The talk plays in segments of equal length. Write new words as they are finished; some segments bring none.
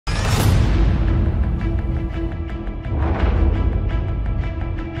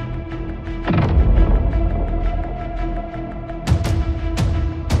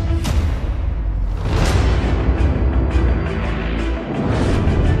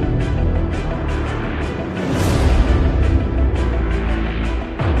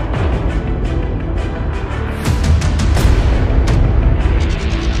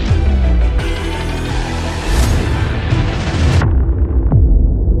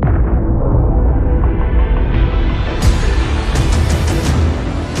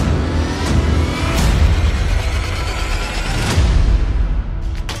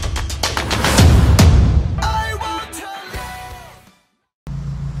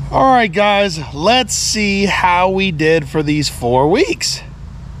All right, guys, let's see how we did for these 4 weeks.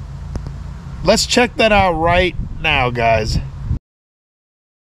 Let's check that out right now, guys.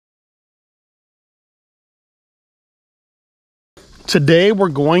 Today, we're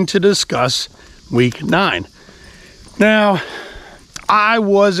going to discuss week 9. Now, I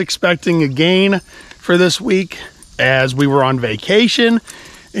was expecting a gain for this week as we were on vacation,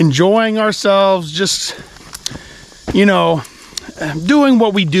 enjoying ourselves, just, you know, doing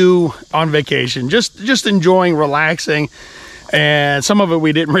what we do on vacation, just enjoying, relaxing. And some of it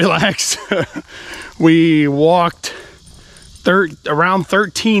we didn't relax. We walked around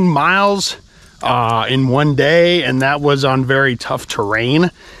 13 miles in one day, and that was on very tough terrain.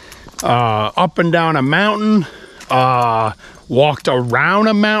 Up and down a mountain, walked around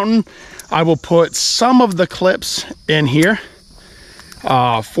a mountain. I will put some of the clips in here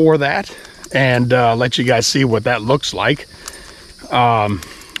for that and let you guys see what that looks like.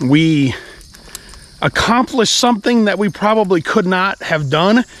 We accomplished something that we probably could not have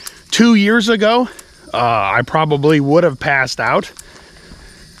done 2 years ago. I probably would have passed out.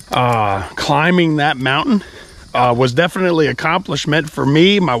 Climbing that mountain was definitely an accomplishment for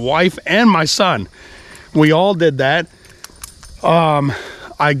me, my wife, and my son. We all did that.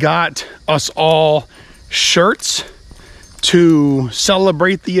 I got us all shirts to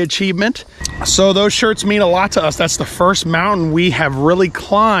celebrate the achievement. So those shirts mean a lot to us. That's the first mountain we have really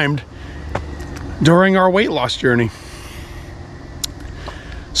climbed during our weight loss journey.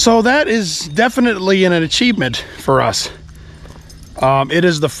 So that is definitely an achievement for us. It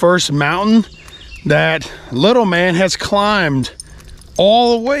is the first mountain that little man has climbed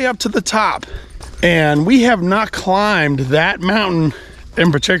all the way up to the top. And we have not climbed that mountain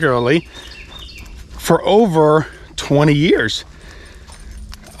in particularly for over 20 years.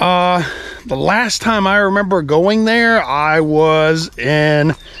 The last time I remember going there, I was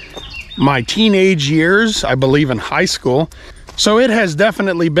in my teenage years, I believe in high school. So it has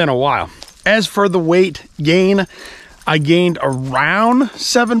definitely been a while. As for the weight gain, I gained around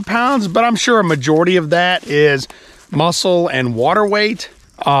 7 pounds, but I'm sure a majority of that is muscle and water weight.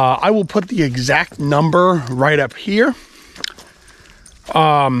 I will put the exact number right up here.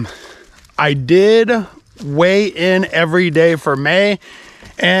 I did weigh in every day for May,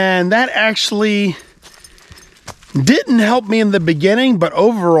 and that actually didn't help me in the beginning, but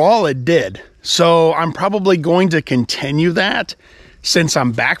overall it did. So I'm probably going to continue that since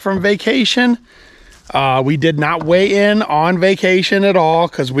I'm back from vacation. We did not weigh in on vacation at all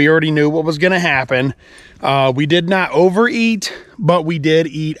because we already knew what was going to happen. We did not overeat, but we did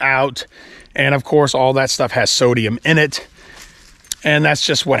eat out. And of course, all that stuff has sodium in it. And that's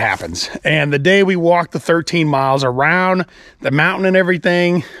just what happens. And the day we walked the 13 miles around the mountain and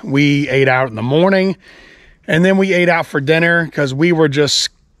everything, we ate out in the morning. And then we ate out for dinner because we were just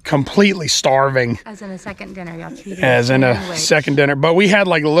completely starving. As in a second dinner, y'all treated as in a second dinner. But we had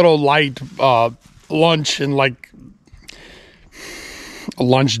like a little light lunch and like a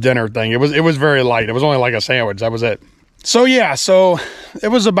lunch dinner thing. It was very light. It was only like a sandwich. That was it. So yeah, so it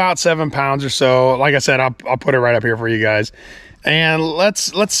was about 7 pounds or so. Like I said, I'll put it right up here for you guys. And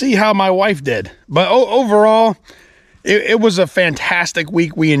let's see how my wife did. But overall, it was a fantastic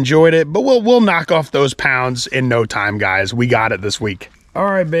week. We enjoyed it, but we'll knock off those pounds in no time, guys. We got it this week. All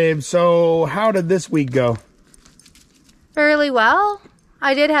right, babe. So how did this week go? Fairly well.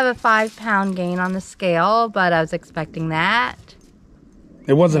 I did have a 5-pound gain on the scale, but I was expecting that.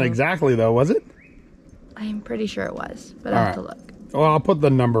 It wasn't exactly though, was it? I'm pretty sure it was, but I'll have to look. Well, I'll put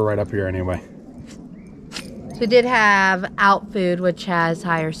the number right up here anyway. So we did have out food, which has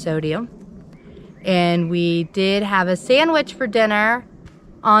higher sodium. And we did have a sandwich for dinner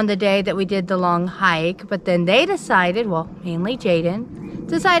on the day that we did the long hike. But then they decided, well, mainly Jaden,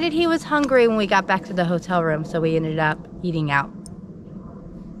 decided he was hungry when we got back to the hotel room. So we ended up eating out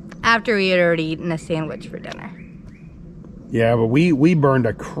after we had already eaten a sandwich for dinner. Yeah, but we burned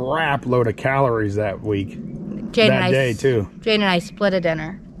a crap load of calories that week. That day too. Jaden and I split a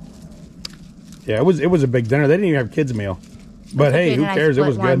dinner. Yeah, it was a big dinner. They didn't even have kids meal. But hey, who cares? It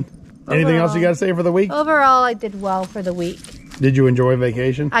was good. Anything else you got to say for the week? Overall, I did well for the week. Did you enjoy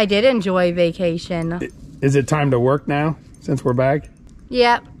vacation? I did enjoy vacation. Is it time to work now since we're back?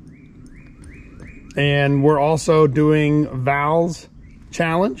 Yep. And we're also doing Val's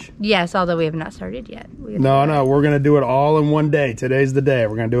challenge? Yes, although we have not started yet. No, we're going to do it all in one day. Today's the day.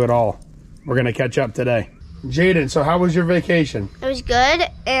 We're going to do it all. We're going to catch up today. Jaden, so how was your vacation? It was good,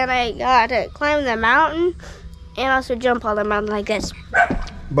 and I got to climb the mountain and also jump on the mountain like this.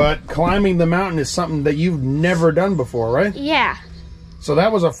 But climbing the mountain is something that you've never done before, right? Yeah. So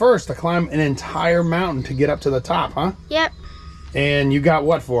that was a first, to climb an entire mountain to get up to the top, huh? Yep. And you got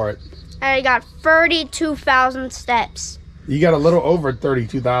what for it? I got 32,000 steps. You got a little over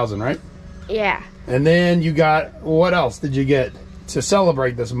 32,000, right? Yeah. And then you got, what else did you get to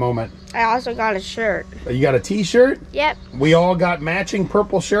celebrate this moment? I also got a shirt. You got a t-shirt? Yep. We all got matching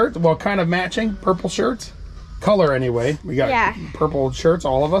purple shirts. Well, kind of matching purple shirts. Color anyway. We got purple shirts,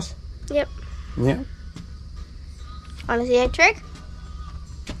 all of us. Yep. Yeah. Want to see a trick?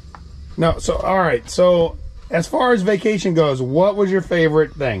 No, so, all right. So, as far as vacation goes, what was your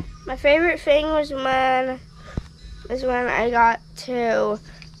favorite thing? My favorite thing was when I got to,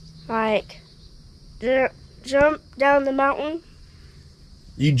 like, jump down the mountain.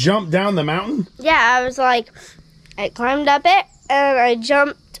 You jumped down the mountain? Yeah, I was like, I climbed up it, and I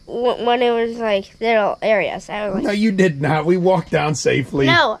jumped when it was, like, little areas. I was like, No, you did not. We walked down safely.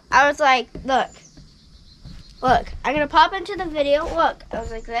 no, I was like, look, I'm going to pop into the video. Look, I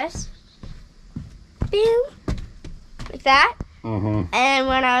was like this. Boom. Like that. Mm-hmm. And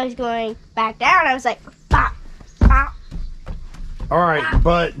when I was going back down, I was like, bop, bop. All right,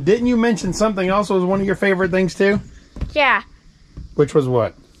 but didn't you mention something else was one of your favorite things, too? Yeah. Which was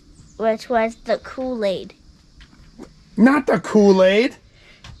what? Which was the Kool-Aid. Not the Kool-Aid.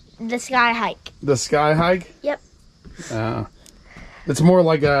 The sky hike. The sky hike? Yep. It's more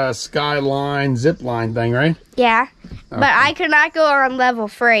like a skyline, zip line thing, right? Yeah. Okay. But I could not go on level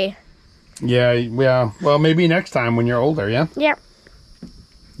 3. Yeah. Well, maybe next time when you're older, yeah? Yep.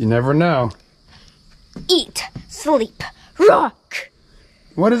 You never know. Eat, sleep, rock.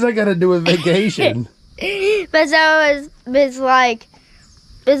 What does that got to do with vacation? But so it's like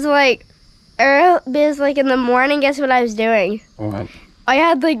in the morning, guess what I was doing? What? I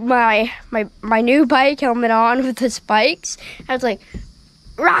had like my new bike helmet on with the spikes. I was like,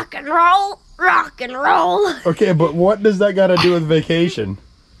 rock and roll, rock and roll. Okay, but what does that got to do with vacation?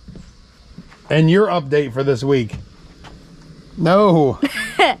 And your update for this week? No.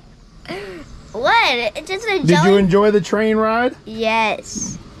 What? It's just a Did jelly. you enjoy the train ride?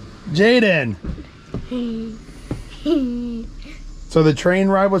 Yes. Jaden. So the train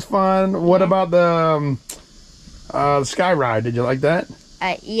ride was fun. What about the sky ride? Did you like that?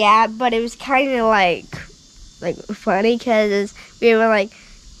 Yeah, but it was kind of like funny because we were like,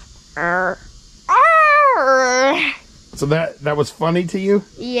 arr. So that was funny to you?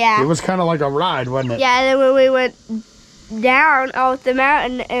 Yeah. It was kind of like a ride, wasn't it? Yeah, and then when we went down off the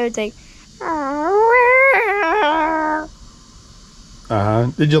mountain, it was like,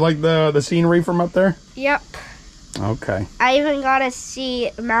 Did you like the scenery from up there? yep. Okay. I even got to see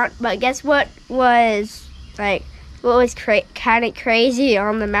a mountain, but guess what was kind of crazy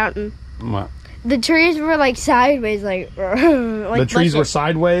on the mountain? What? The trees were like sideways, like The trees were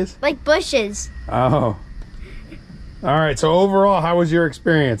sideways? like bushes. Oh. All right. So overall, how was your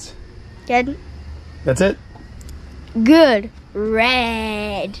experience? Good. That's it? Good.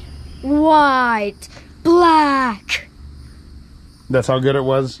 Red, white, black. That's how good it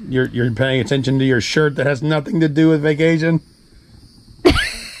was? You're paying attention to your shirt that has nothing to do with vacation?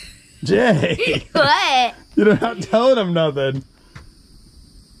 Jay. What? You're not telling him nothing.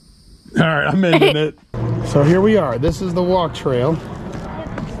 All right, I'm ending it. So here we are. This is the walk trail.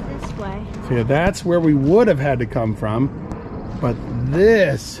 This way. So yeah, that's where we would have had to come from. But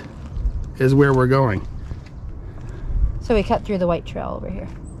this is where we're going. So we cut through the white trail over here.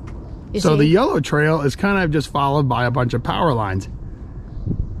 So the yellow trail is kind of just followed by a bunch of power lines.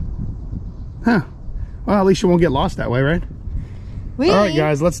 Huh. Well, at least you won't get lost that way, right? All right,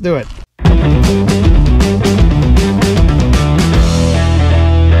 guys, let's do it.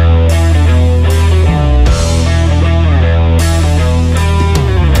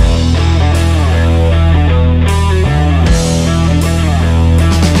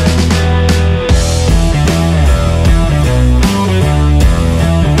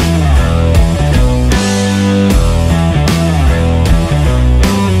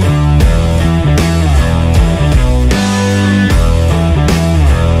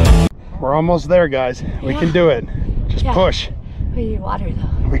 We're almost there, guys. We can do it. Just push. We need water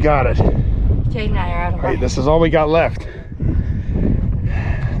though. We got it. Jaden and I are out of water. Wait, this is all we got left.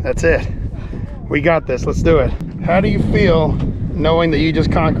 That's it. We got this. Let's do it. How do you feel knowing that you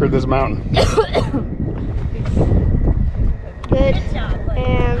just conquered this mountain? Good.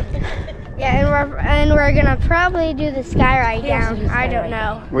 And we're gonna probably do the sky ride down. I don't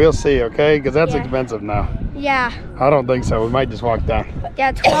know. We'll see, okay? Because that's expensive now. Yeah. I don't think so. We might just walk down.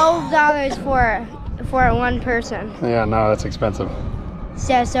 Yeah, $12 for one person. Yeah, no, that's expensive.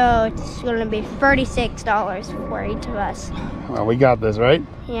 So it's gonna be $36 for each of us. Well, we got this, right?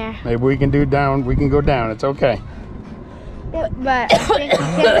 Yeah. Maybe we can do down. We can go down. It's okay. But I think we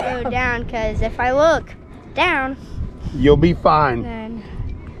can't go down because if I look down, You'll be fine. then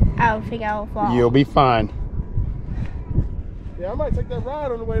I don't think I will fall. You'll be fine. Yeah, I might take that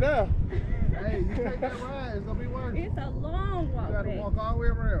ride on the way there. Hey, you take that ride, it's gonna be worth it. It's a long walk. You gotta babe. walk all the way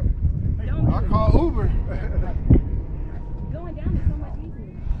around. Don't I'll call Uber. Going down is so much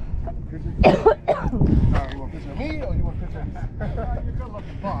easier. You want a picture of me or you want a picture of your good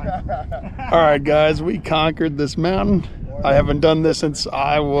looking boy? All right, guys, we conquered this mountain. I haven't done this since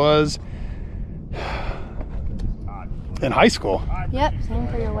I was in high school. Yep, same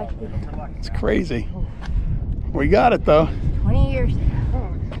for your wife. It's crazy. We got it though. 20 years.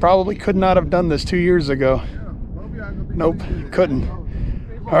 Probably could not have done this 2 years ago. Nope, couldn't.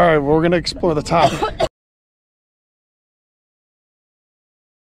 All right, we're gonna explore the top.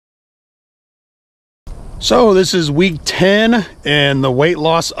 So this is week 10 and the weight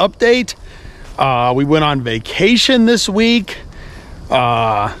loss update. We went on vacation this week.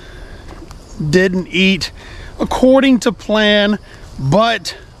 Didn't eat according to plan,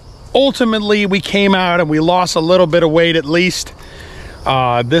 but ultimately we came out and we lost a little bit of weight at least.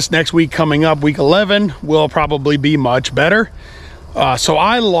 This next week coming up, week 11, will probably be much better. So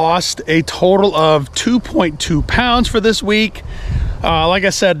I lost a total of 2.2 pounds for this week. Like I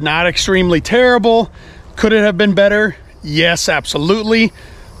said, not extremely terrible. Could it have been better? Yes, absolutely.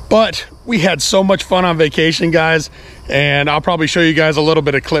 But we had so much fun on vacation, guys, and I'll probably show you guys a little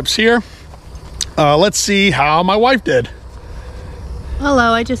bit of clips here. Let's see how my wife did.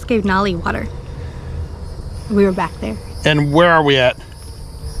 Hello, I just gave Nolly water. We were back there And where are we at?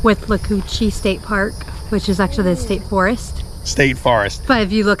 with Lakuchi State Park, which is actually the state forest. State Forest, But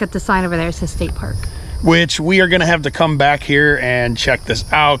if you look at the sign over there, it says State Park. which we are going to have to come back here and check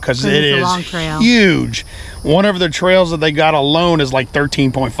this out because it It's a is long trail. huge. One of the trails that they got alone is like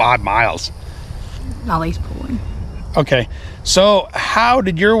 13.5 miles. Nolly's pulling. Okay, so how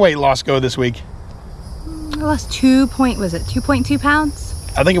did your weight loss go this week? I lost 2.2 pounds?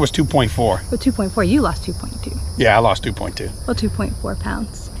 I think it was 2.4. Or 2.4, you lost 2.2. Yeah, I lost 2.2. Well, 2.4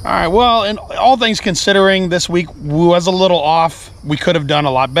 pounds. All right, well, and all things considering, this week was a little off. We could have done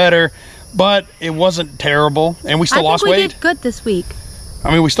a lot better, but it wasn't terrible, and we still lost I think we weight. did good this week.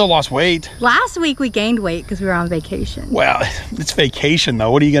 I mean, we still lost weight. Last week we gained weight because we were on vacation. Well, it's vacation,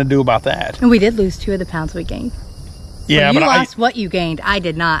 though. What are you going to do about that? And we did lose 2 of the pounds we gained. Yeah, Well, you but lost what you gained. I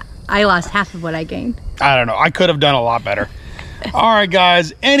did not. I lost half of what I gained. I don't know. I could have done a lot better. All right,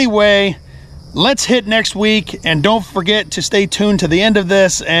 guys. Anyway, let's hit next week, and don't forget to stay tuned to the end of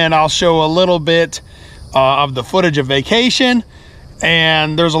this, and I'll show a little bit of the footage of vacation,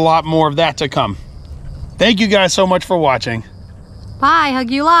 and there's a lot more of that to come. Thank you guys so much for watching. Bye.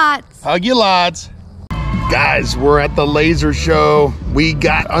 Hug you lots. Hug you lots. Guys, we're at the laser show. We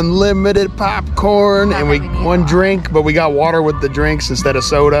got unlimited popcorn and one drink, but we got water with the drinks instead of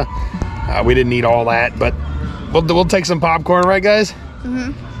soda. We didn't need all that, but we'll take some popcorn, right, guys?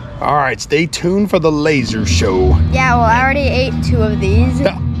 Mm-hmm. All right, stay tuned for the laser show. Yeah, well, I already ate 2 of these.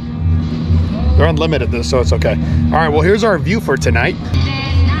 Yeah. They're unlimited, so it's okay. All right, well, here's our view for tonight.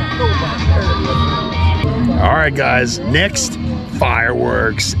 All right, guys, next,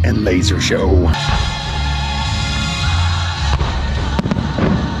 fireworks and laser show.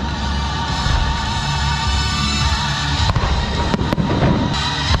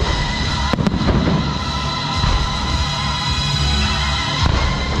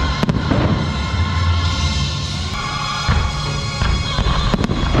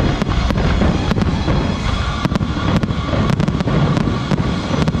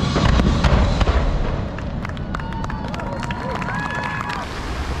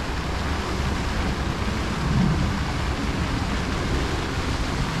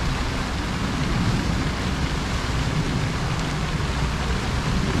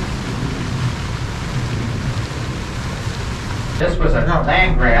 This was a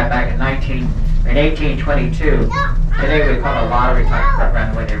land grab back in 1822. Today we call it a lottery type stuff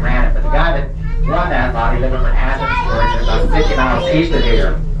around the way they ran it. But the guy that won that lottery lived up in Athens, Georgia, about 50 miles east of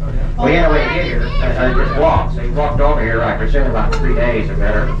here. We had a way to get here, just walk. So he walked over here, I presume, about 3 days or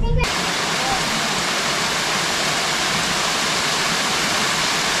better.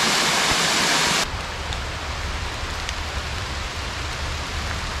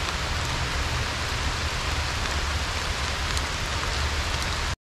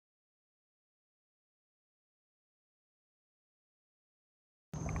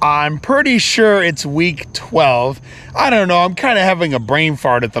 I'm pretty sure it's week 12. I don't know. I'm kind of having a brain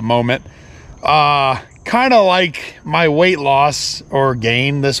fart at the moment. Kind of like my weight loss or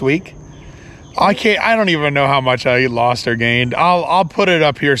gain this week. I don't even know how much I lost or gained. I'll put it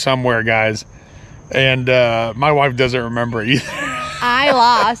up here somewhere, guys. And my wife doesn't remember either. I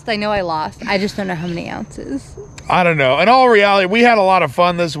lost. I know I lost. I just don't know how many ounces. I don't know. In all reality, we had a lot of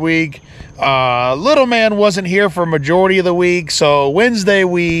fun this week. Little man wasn't here for majority of the week, so Wednesday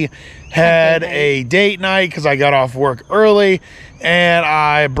we had a date night because I got off work early, and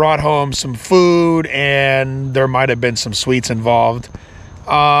I brought home some food, and there might have been some sweets involved.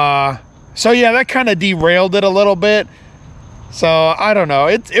 So yeah, that kind of derailed it a little bit. So I don't know.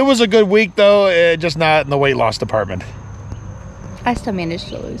 It was a good week though, just not in the weight loss department. I still managed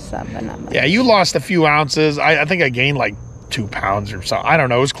to lose some, but not much. Yeah, you lost a few ounces. I think I gained like 2 pounds or so. I don't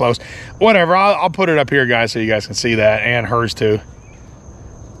know. It was close. Whatever. I'll put it up here, guys, so you guys can see that, and hers too.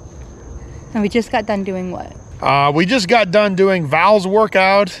 And we just got done doing what? We just got done doing Val's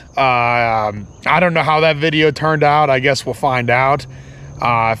workout. I don't know how that video turned out. I guess we'll find out.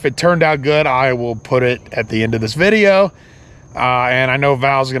 If it turned out good, I will put it at the end of this video. And I know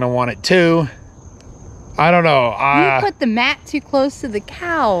Val's going to want it too. I don't know. You put the mat too close to the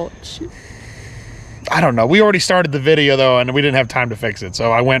couch. I don't know. We already started the video though, and we didn't have time to fix it.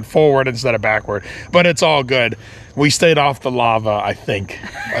 So I went forward instead of backward. But it's all good. We stayed off the lava, I think.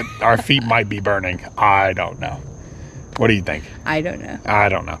 Our feet might be burning. I don't know. What do you think? I don't know. I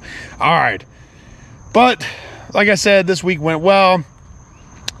don't know. All right. But like I said, this week went well.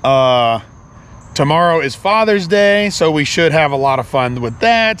 Tomorrow is Father's Day, so we should have a lot of fun with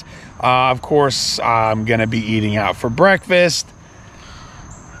that. Of course, I'm going to be eating out for breakfast.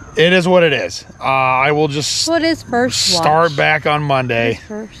 It is what it is. I will just start back on Monday.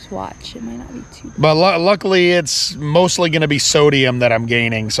 First watch. It might not be too bad. But luckily, it's mostly going to be sodium that I'm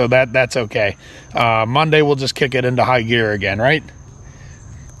gaining, so that's okay. Monday, we'll just kick it into high gear again, right?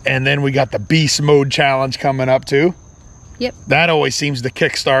 And then we got the Beast Mode Challenge coming up, too. Yep. That always seems to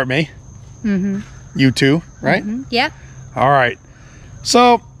kickstart me. Mm-hmm. You too, right? Mm-hmm. Yep. All right.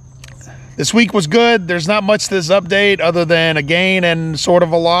 So this week was good. There's not much to this update other than a gain and sort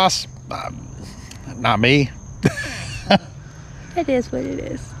of a loss. Not me. It is what it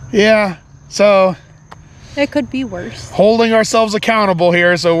is. Yeah. So it could be worse. Holding ourselves accountable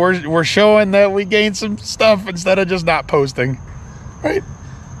here, so we're showing that we gained some stuff instead of just not posting, right?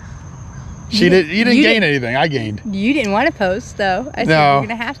 You didn't gain anything. I gained. You didn't want to post, though. I said you were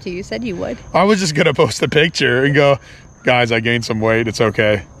going to have to. You said you would. I was just going to post a picture and go, guys, I gained some weight. It's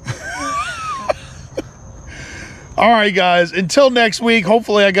okay. All right, guys. Until next week.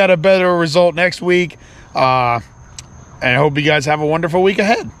 Hopefully, I got a better result next week. And I hope you guys have a wonderful week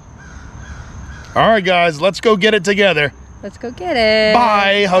ahead. All right, guys. Let's go get it together. Let's go get it.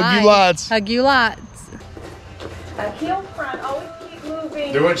 Bye. Hug you lots. Hug you lots. Heel front. Always keep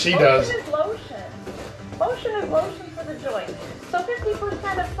moving. Do what she does. Motion is lotion. Motion is lotion for the joint. So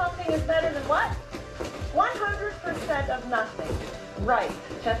 50% of something is better than what? 100% of nothing. Right.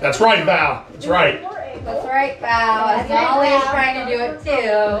 That's right, Val. That's right. That's right, Val. As Molly is trying to do it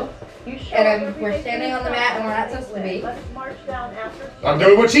too. And we're standing on the mat and we're not supposed to be. Let's march down after. I'm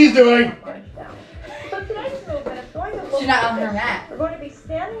doing what she's doing. So today's movement is going to look. She's not on her mat. We're going to be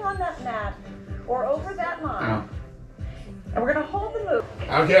standing on that mat or over that line. And we're going to hold the move.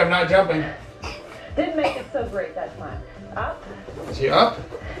 Okay, I'm not jumping. Didn't make it so great that time. Up. Is she up?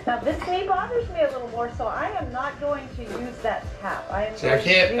 Now this knee bothers me a little more, so I am not going to use that tap. See, I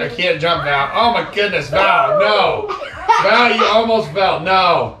can't jump, Val. Oh my goodness, Val, no. Val, you almost fell.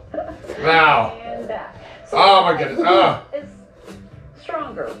 No. Val. And back. So oh my goodness. Oh. Is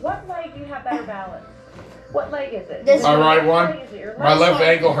stronger. What leg do you have better balance? What leg is it? This my right one. My left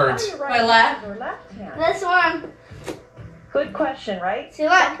ankle Right hurts. My left. Or left hand? This one. Good question, right? See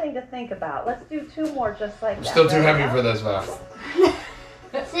what? Something to think about. Let's do 2 more just like that. Still too Ready? heavy for this, Val.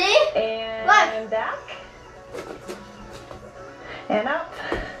 See? And Look. back. And up.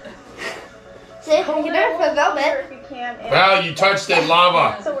 See? You can do it for velvet. If you can. And Val, you touched it,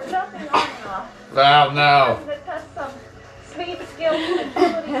 lava. So we're jumping on and off. Val, no. To test some speed skills and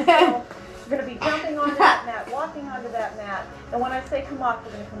agility skills. We're going to be jumping onto that mat, walking onto that mat, and when I say come off,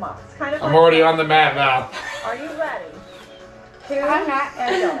 we're going to come off. It's kind of I'm like already that. on the mat, Val. Are you ready? 2, I'm not.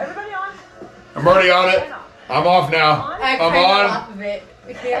 and go. Everybody on? I'm already on it. And off. I'm off now. On. I'm on. Off of it.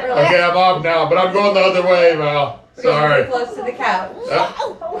 We can't really. Okay, I'm off now, but I'm going the other way, Val. Sorry. Close to the couch.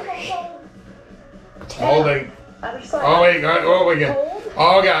 Hold, hold, hold. Holding. Other side. Oh, wait. Oh, we get. Hold,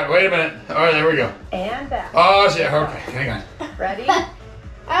 Oh, God. Wait a minute. All right, there we go. and back. Oh, shit. Okay, hang on. Ready? I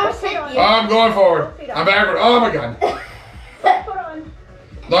almost hit Oh, you. I'm going forward. I'm backward. Oh, my God. Left foot on.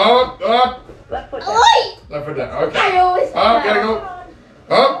 No, up. Left foot down. Oi! Left foot down. I Okay. always Oh, gotta Left go. foot on.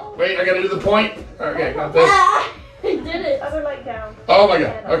 Oh, wait. I gotta do the point. Okay, got this. Ah, I did it. Other leg down. Oh, my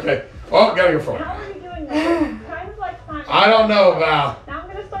God. Okay. Oh, gotta go forward. How are you doing that? Kind of like Simon. I don't know, Val. Now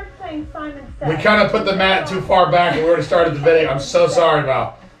I'm going to start saying Simon says. We kind of put the mat too far back and we already started the video. I'm so sorry,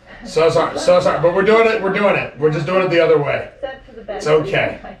 Val. So sorry, but we're doing it. We're just doing it the other way. Set to the bed. It's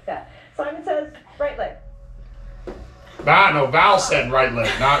okay. Like that. Simon says right leg. No, Val said right leg,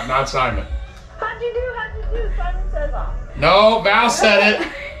 not Simon. How'd you do? Simon says off. No, Val said it.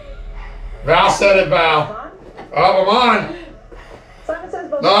 Val said it, Val. On. Oh, I'm on. Simon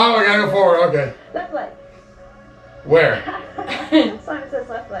says both. No, I gotta go forward. Okay. Left leg. Where? Simon says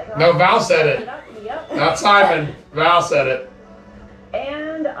left leg. No, Val said it. Yep. Not Simon. Val said it.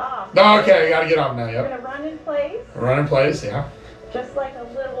 And off. No, okay, I gotta get off now. We're Yep. gonna run in place. Run in place, yeah. Just like a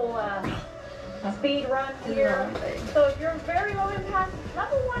little speed run here. So if you're very low impact,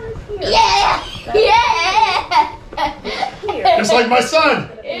 number one is here. Yeah! Yeah! Here. Just like my son.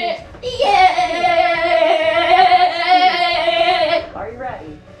 Yeah! Are you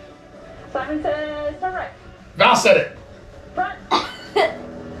ready? Simon says turn right. Val said it. Front.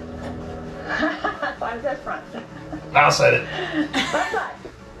 Simon says front. Val said it. Left side.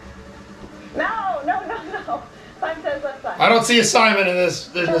 No. Simon says left side. I don't see a Simon in this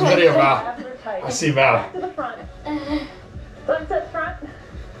video, Val. Abs are tight. I see Val. Back to the front. Simon says front.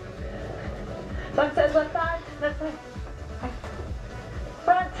 Simon says left side. Left side.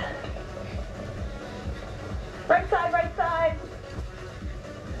 Front. Right side, right side.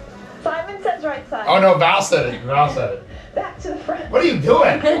 Simon says right side. Oh no, Val said it. Val said it. Back to the front. What are you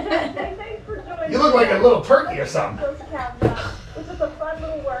doing? Hey, thanks for joining You look like a us. little turkey or something. Close the calves up. This is a fun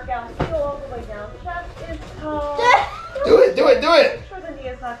little workout. Heel all the way down. Chest is tall. Do it. Make sure the knee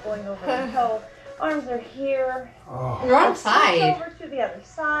is not going over the toe. Arms are here. Oh, Wrong Switch side. over to the other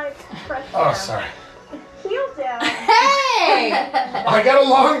side. Press down. oh sorry. Heel down. Hey! I got a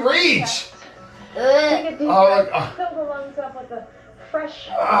long reach. Take a deep Oh, breath. look, oh. Fill the lungs up with the fresh,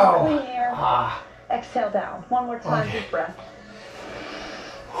 Oh. clean air. Ah. Exhale down. One more time, Okay. deep breath.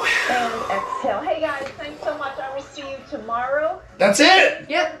 And exhale. Hey guys, thanks so much. I will see you tomorrow. That's it.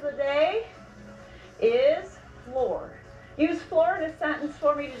 Yep. Word of the day is floor. Use floor in a sentence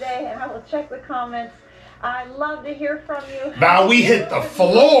for me today, and I will check the comments. I love to hear from you. Val, we hit the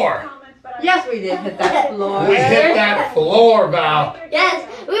floor. Yes, we did hit that floor. We hit that floor, Val. Yes,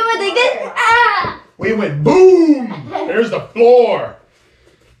 we went like this. Ah! We went boom. There's the floor.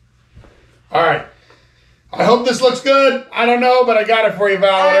 All right. I hope this looks good. I don't know, but I got it for you,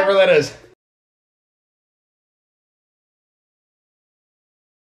 Val, whatever that is.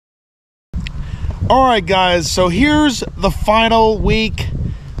 All right, guys. So here's the final week.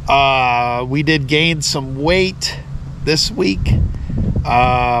 We did gain some weight this week.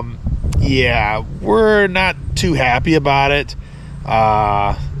 Yeah, we're not too happy about it.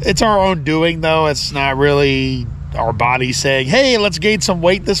 It's our own doing, though. It's not really our body saying, hey, let's gain some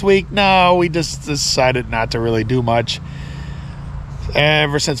weight this week. No, we just decided not to really do much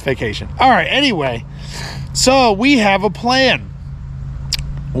ever since vacation. All right, anyway, so we have a plan.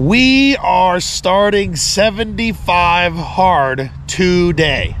 We are starting 75 hard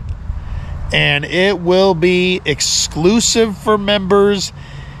today, and it will be exclusive for members.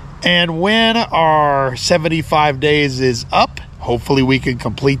 And when our 75 days is up, hopefully we can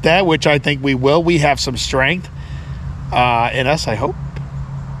complete that, which I think we will. We have some strength in us, I hope.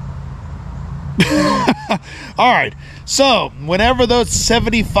 All right. So whenever those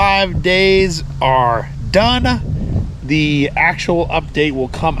 75 days are done, the actual update will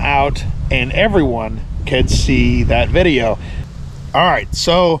come out and everyone can see that video. All right.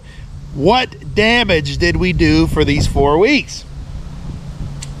 So what damage did we do for these 4 weeks?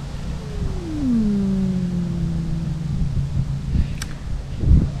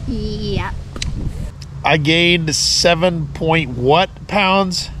 Yeah. I gained 7 point what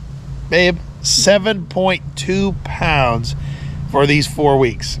pounds, babe? 7.2 pounds for these 4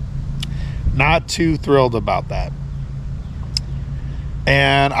 weeks. Not too thrilled about that.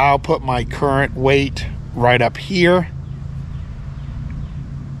 And I'll put my current weight right up here.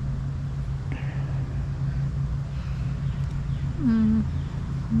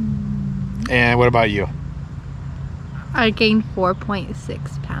 And what about you? I gained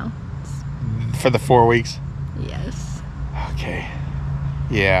 4.6 pounds. For the 4 weeks? Yes. Okay.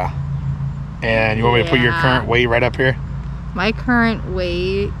 Yeah. And you want me to put your Yeah. current weight right up here? My current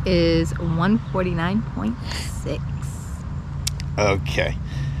weight is 149.6. Okay.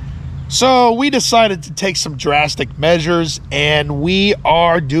 So we decided to take some drastic measures, and we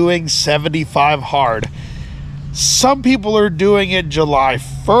are doing 75 hard. Some people are doing it July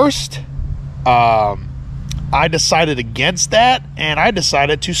 1st. I decided against that, and I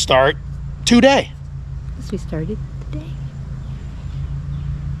decided to start today. We started today.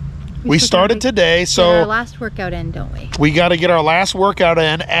 We started today, So our so last workout in, don't we? we got to get our last workout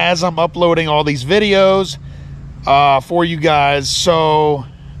in as I'm uploading all these videos for you guys. So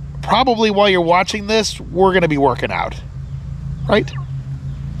probably while you're watching this, we're going to be working out. Right?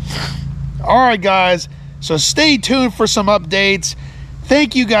 All right, guys. So stay tuned for some updates.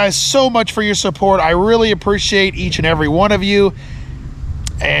 Thank you guys so much for your support. I really appreciate each and every one of you.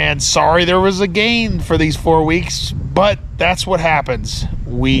 And sorry there was a gain for these 4 weeks, but that's what happens.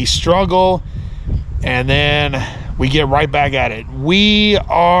 We struggle, and then we get right back at it. We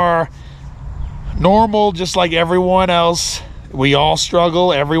are normal, just like everyone else. We all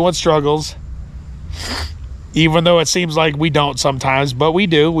struggle. Everyone struggles. Even though it seems like we don't sometimes, but we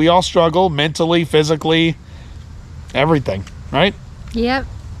do. We all struggle mentally, physically, everything, right? Yep.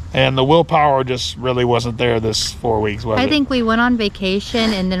 And the willpower just really wasn't there this 4 weeks, was it? I think we went on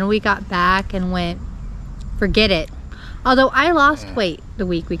vacation and then we got back and went, forget it. Although I lost weight the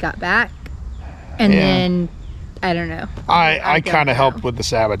week we got back. And then, I don't know. I kind of helped with the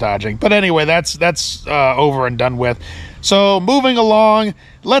sabotaging. But anyway, that's over and done with. So moving along,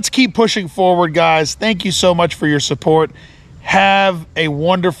 let's keep pushing forward, guys. Thank you so much for your support. Have a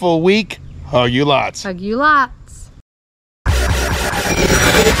wonderful week. Hug you lots. Hug you lot.